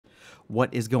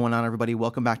What is going on, everybody?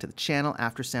 Welcome back to the channel.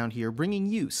 After Sound here, bringing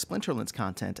you Splinterlands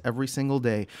content every single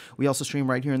day. We also stream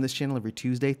right here on this channel every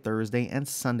Tuesday, Thursday, and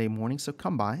Sunday morning, so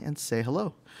come by and say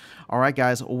hello. All right,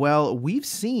 guys. Well, we've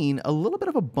seen a little bit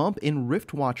of a bump in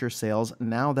Riftwatcher sales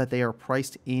now that they are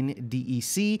priced in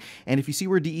DEC. And if you see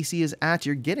where DEC is at,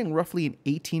 you're getting roughly an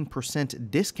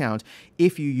 18% discount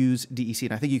if you use DEC.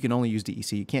 And I think you can only use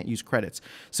DEC. You can't use credits.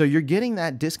 So you're getting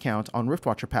that discount on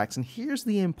Riftwatcher packs. And here's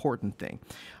the important thing.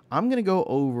 I'm going to go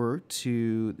over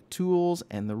to the tools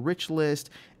and the rich list,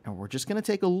 and we're just going to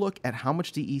take a look at how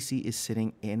much DEC is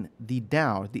sitting in the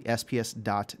DAO, the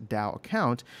SPS.DAO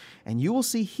account. And you will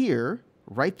see here,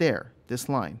 right there, this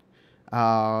line.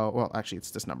 Well, actually,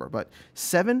 it's this number, but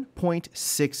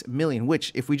 7.6 million,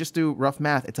 which if we just do rough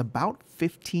math, it's about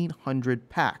 1,500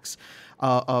 packs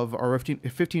of our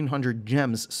 1,500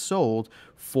 gems sold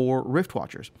for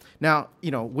Riftwatchers. Now,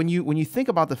 you know, when you think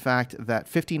about the fact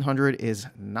that 1,500 is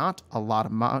not a lot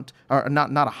amount, or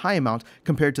not a high amount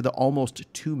compared to the almost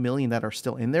 2 million that are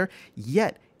still in there,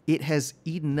 yet it has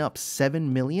eaten up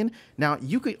 7 million. Now,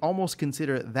 you could almost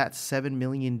consider that 7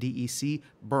 million DEC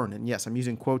burned. And yes, I'm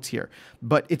using quotes here,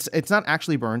 but it's not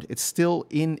actually burned. It's still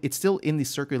in the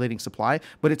circulating supply,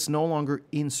 but it's no longer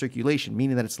in circulation,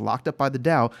 meaning that it's locked up by the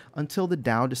DAO until the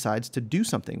DAO decides to do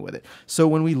something with it. So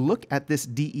when we look at this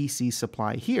DEC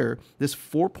supply here, this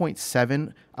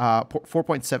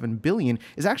 4.7 billion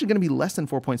is actually going to be less than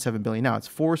 4.7 billion now. It's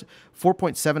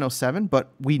 4.707,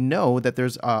 but we know that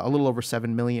there's a little over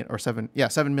 7 million or 7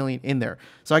 million in there.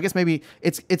 So I guess maybe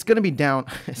it's going to be down.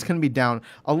 It's going to be down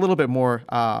a little bit more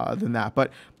than that.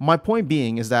 But my point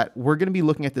being is that we're going to be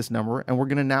looking at this number, and we're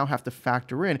going to now have to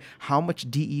factor in how much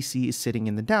DEC is sitting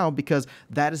in the DAO, because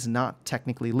that is not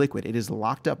technically liquid. It is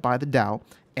locked up by the DAO.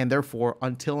 And therefore,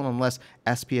 until and unless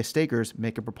SPS stakers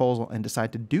make a proposal and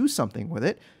decide to do something with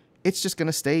it, it's just going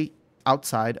to stay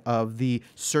outside of the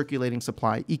circulating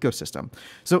supply ecosystem.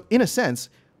 So in a sense,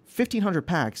 1,500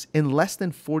 packs in less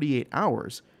than 48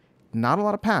 hours, not a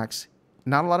lot of packs,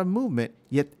 not a lot of movement,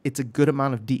 yet it's a good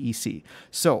amount of DEC.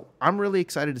 So I'm really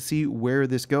excited to see where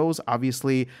this goes.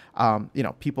 Obviously, you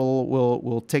know, people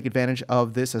will take advantage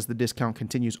of this as the discount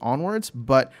continues onwards.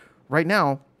 But right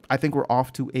now, I think we're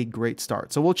off to a great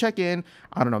start. So we'll check in,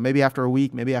 I don't know, maybe after a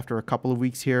week, maybe after a couple of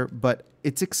weeks here, but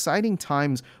it's exciting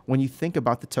times when you think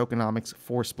about the tokenomics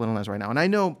for Splinterlands right now. And I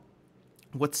know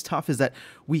what's tough is that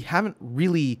we haven't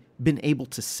really been able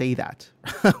to say that.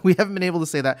 We haven't been able to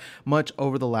say that much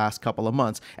over the last couple of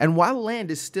months. And while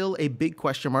land is still a big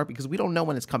question mark because we don't know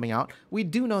when it's coming out, we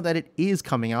do know that it is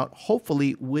coming out,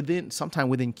 hopefully sometime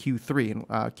within Q3. And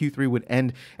Q3 would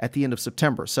end at the end of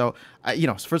September. So, you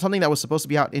know, for something that was supposed to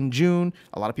be out in June,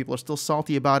 a lot of people are still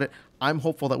salty about it. I'm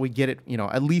hopeful that we get it, you know,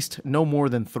 at least no more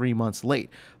than 3 months late.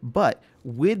 But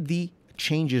with the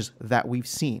changes that we've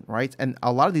seen, right? And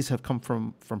a lot of these have come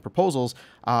from proposals.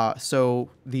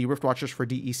 So the Riftwatchers for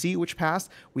DEC, which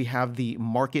passed, we have the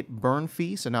market burn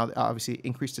fee. So now obviously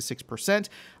increased to 6%,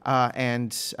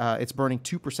 and it's burning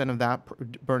 2% of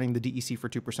that, burning the DEC for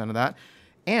 2% of that.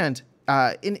 And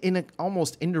in an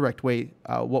almost indirect way,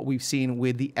 what we've seen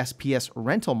with the SPS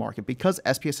rental market, because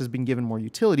SPS has been given more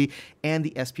utility and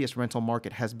the SPS rental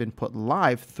market has been put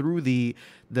live through the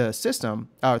system,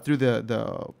 through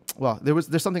well,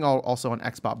 there's something also on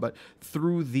Xbot, but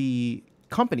through the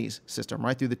company's system,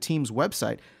 right, through the team's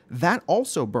website, that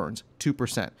also burns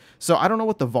 2%. So I don't know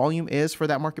what the volume is for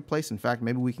that marketplace. In fact,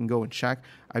 maybe we can go and check.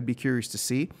 I'd be curious to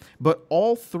see. But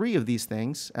all three of these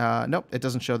things, nope, it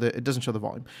doesn't show the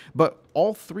volume. But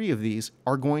all three of these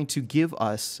are going to give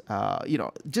us, you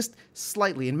know, just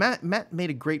slightly. And Matt made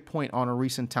a great point on a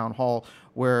recent town hall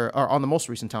or on the most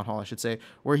recent town hall, I should say,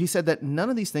 where he said that none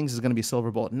of these things is going to be a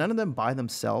silver bullet. None of them by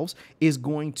themselves is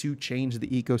going to change the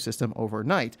ecosystem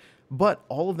overnight. But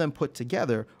all of them put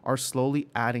together are slowly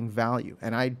adding value.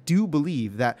 And I do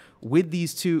believe that with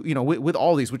these two, you know, with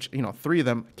all these, which, you know, 3 of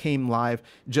them came live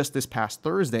just this past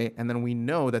Thursday. And then we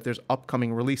know that there's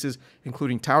upcoming releases,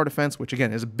 including Tower Defense, which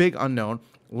again is a big unknown.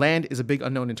 Land is a big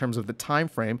unknown in terms of the time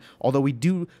frame, although we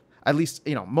do, at least,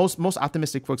 you know, most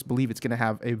optimistic folks believe it's going to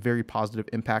have a very positive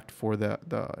impact for the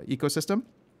ecosystem.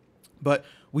 But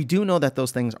we do know that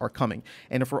those things are coming.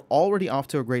 And if we're already off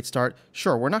to a great start,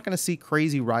 sure, we're not going to see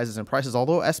crazy rises in prices,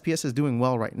 although SPS is doing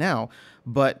well right now.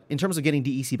 But in terms of getting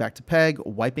DEC back to peg,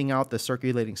 wiping out the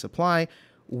circulating supply,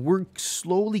 we're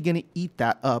slowly going to eat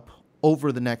that up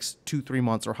over the next 2-3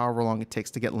 months, or however long it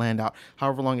takes to get land out,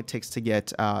 however long it takes to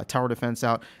get tower defense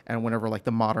out, and whenever like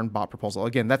the modern bot proposal.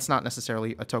 Again, that's not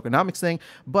necessarily a tokenomics thing,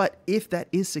 but if that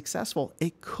is successful,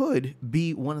 it could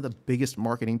be one of the biggest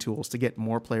marketing tools to get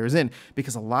more players in,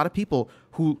 because a lot of people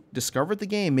who discovered the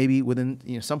game maybe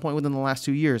within some point within the last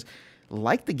 2 years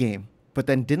liked the game, but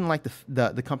then didn't like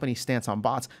the company's stance on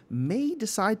bots, may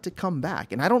decide to come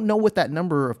back. And I don't know what that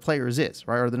number of players is,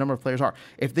 right? Or the number of players are.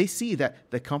 If they see that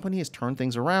the company has turned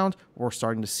things around, we're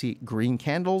starting to see green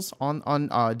candles on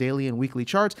daily and weekly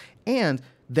charts, and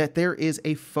that there is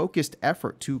a focused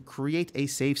effort to create a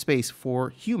safe space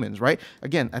for humans, right?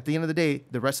 Again, at the end of the day,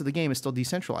 the rest of the game is still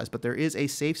decentralized, but there is a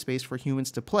safe space for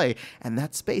humans to play, and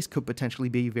that space could potentially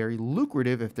be very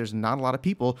lucrative if there's not a lot of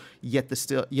people, yet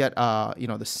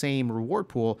the same reward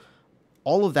pool.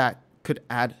 All of that could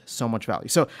add so much value.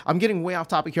 So I'm getting way off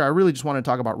topic here. I really just want to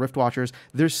talk about Riftwatchers.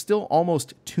 There's still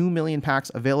almost 2 million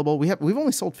packs available. We've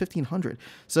only sold 1,500.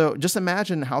 So just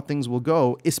imagine how things will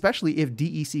go, especially if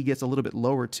DEC gets a little bit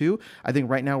lower too. I think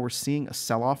right now we're seeing a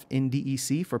sell-off in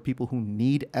DEC for people who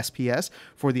need SPS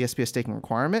for the SPS staking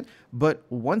requirement. But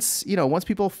once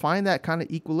people find that kind of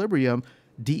equilibrium,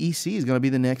 DEC is going to be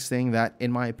the next thing that,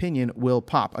 in my opinion, will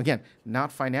pop. Again,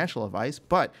 not financial advice,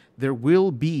 but there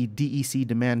will be DEC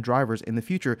demand drivers in the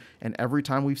future. And every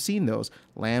time we've seen those,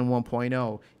 LAN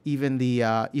 1.0, even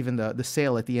the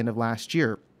sale at the end of last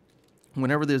year,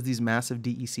 whenever there's these massive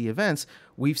DEC events,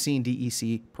 we've seen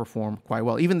DEC perform quite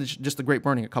well. Even just the Great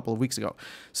Burning a couple of weeks ago.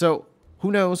 So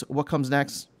who knows what comes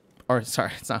next? Or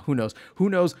sorry, it's not who knows. Who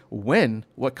knows when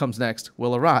what comes next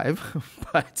will arrive.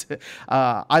 But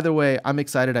either way, I'm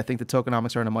excited. I think the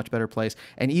tokenomics are in a much better place.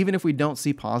 And even if we don't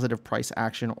see positive price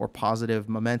action or positive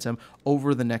momentum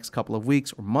over the next couple of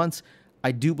weeks or months,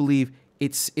 I do believe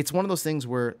it's one of those things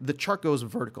where the chart goes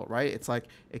vertical, right? It's like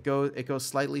it goes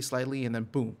slightly, and then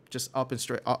boom, just up and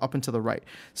straight up and to the right.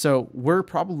 So we're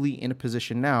probably in a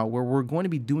position now where we're going to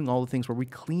be doing all the things where we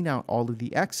clean out all of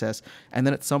the excess, and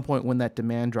then at some point when that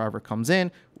demand driver comes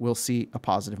in, we'll see a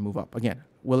positive move up. Again,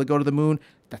 will it go to the moon?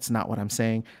 That's not what I'm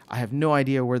saying. I have no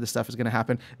idea where this stuff is going to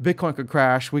happen. Bitcoin could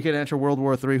crash. We could enter World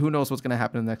War III. Who knows what's going to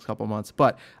happen in the next couple of months?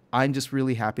 But I'm just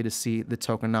really happy to see the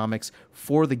tokenomics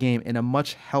for the game in a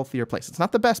much healthier place. It's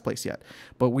not the best place yet,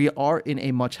 but we are in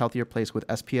a much healthier place with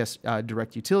SPS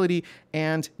direct utility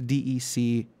and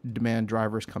DEC demand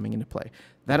drivers coming into play.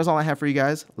 That is all I have for you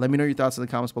guys. Let me know your thoughts in the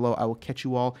comments below. I will catch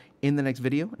you all in the next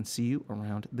video and see you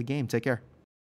around the game. Take care.